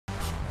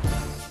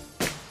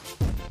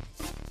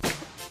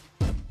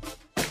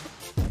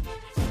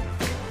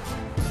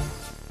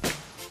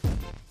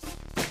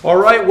All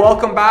right,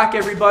 welcome back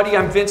everybody.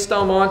 I'm Vince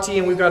Del Monte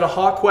and we've got a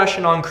hot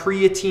question on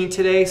creatine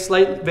today.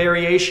 Slight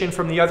variation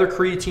from the other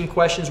creatine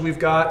questions we've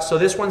got. So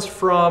this one's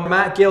from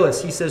Matt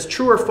Gillis. He says,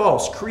 true or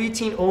false,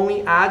 creatine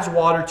only adds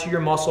water to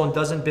your muscle and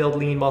doesn't build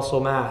lean muscle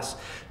mass?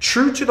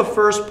 True to the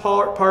first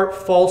part,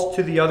 false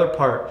to the other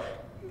part.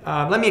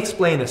 Let me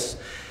explain this.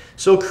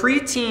 So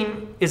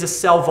creatine is a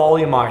cell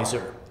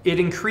volumizer. It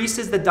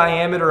increases the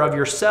diameter of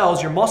your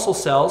cells, your muscle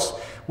cells,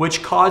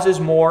 which causes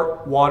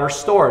more water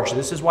storage.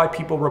 This is why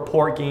people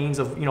report gains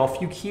of a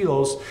few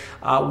kilos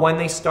when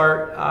they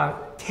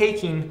start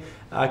taking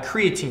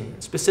creatine,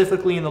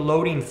 specifically in the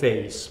loading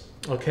phase.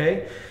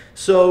 Okay,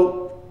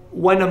 so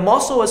when a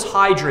muscle is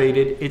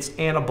hydrated, it's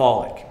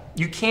anabolic.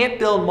 You can't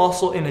build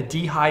muscle in a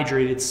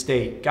dehydrated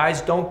state.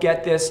 Guys don't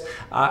get this.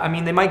 I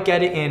mean, they might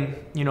get it in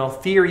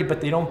theory, but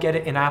they don't get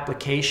it in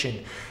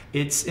application.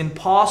 It's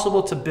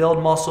impossible to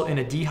build muscle in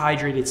a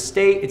dehydrated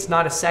state. It's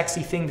not a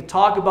sexy thing to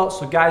talk about,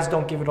 so guys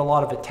don't give it a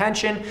lot of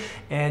attention.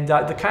 And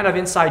the kind of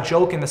inside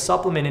joke in the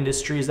supplement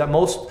industry is that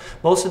most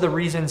of the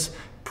reasons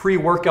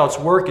pre-workouts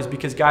work is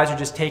because guys are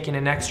just taking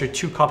an extra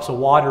 2 cups of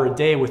water a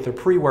day with their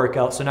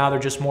pre-workout, so now they're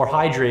just more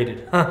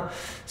hydrated.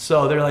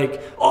 So they're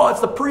like, oh, it's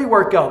the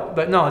pre-workout.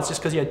 But no, it's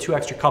just because you had 2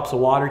 extra cups of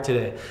water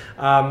today.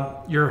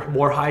 You're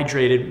more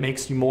hydrated,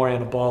 makes you more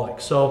anabolic.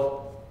 So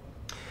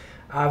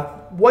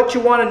what you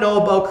want to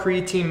know about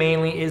creatine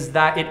mainly is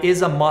that it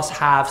is a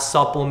must-have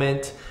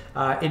supplement.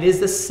 It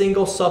is the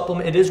single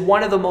supplement. It is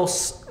one of the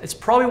most, it's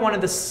probably one of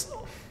the,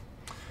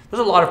 there's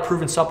a lot of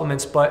proven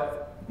supplements,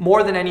 but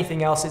more than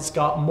anything else, it's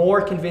got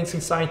more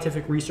convincing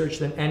scientific research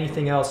than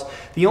anything else.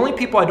 The only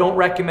people I don't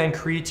recommend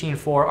creatine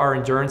for are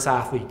endurance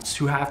athletes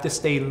who have to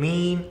stay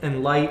lean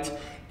and light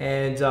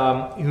and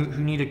who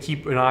need to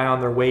keep an eye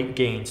on their weight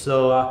gain.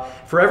 So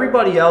for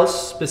everybody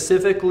else,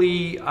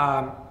 specifically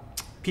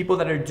people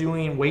that are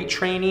doing weight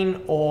training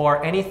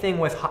or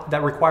anything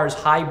that requires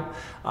high,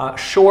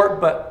 short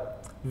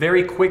but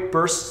very quick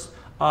bursts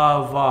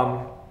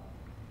of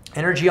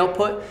energy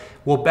output,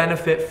 will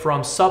benefit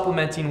from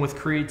supplementing with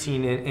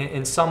creatine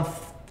in some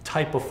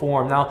type of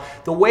form. Now,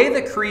 the way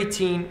that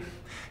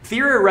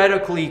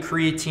theoretically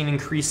creatine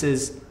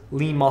increases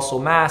lean muscle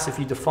mass if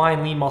you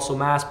define lean muscle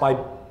mass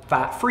by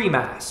fat-free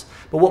mass.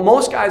 But what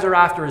most guys are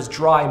after is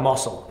dry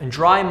muscle, and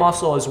dry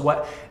muscle is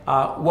what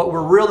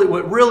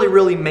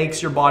really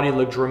makes your body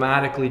look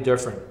dramatically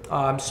different.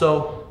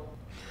 So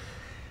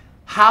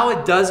how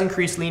it does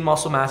increase lean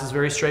muscle mass is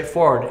very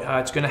straightforward.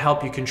 It's going to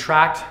help you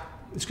contract.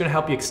 It's going to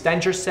help you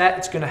extend your set.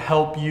 It's going to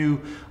help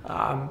you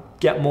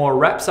get more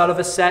reps out of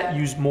a set,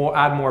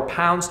 add more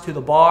pounds to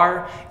the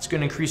bar. It's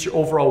going to increase your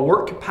overall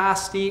work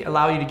capacity,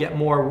 allow you to get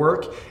more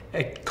work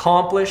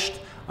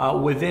accomplished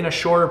within a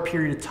shorter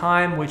period of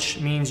time, which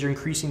means you're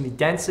increasing the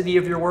density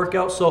of your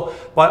workout. So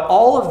by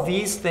all of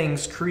these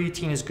things,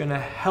 creatine is going to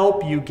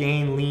help you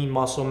gain lean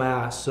muscle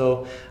mass.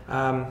 So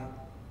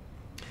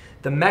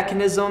the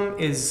mechanism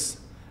is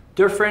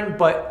different,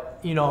 but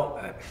it all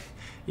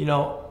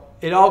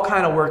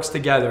kind of works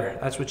together.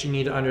 That's what you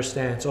need to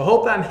understand. So I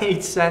hope that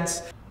made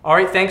sense. All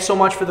right, thanks so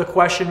much for the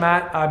question,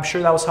 Matt. I'm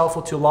sure that was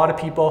helpful to a lot of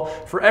people.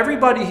 For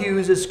everybody who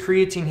uses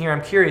creatine here,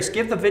 I'm curious,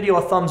 give the video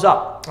a thumbs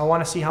up. I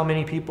want to see how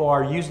many people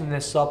are using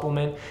this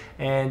supplement.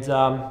 And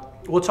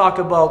we'll talk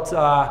about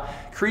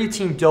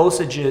creatine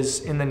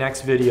dosages in the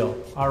next video.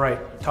 All right,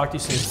 talk to you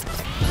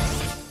soon.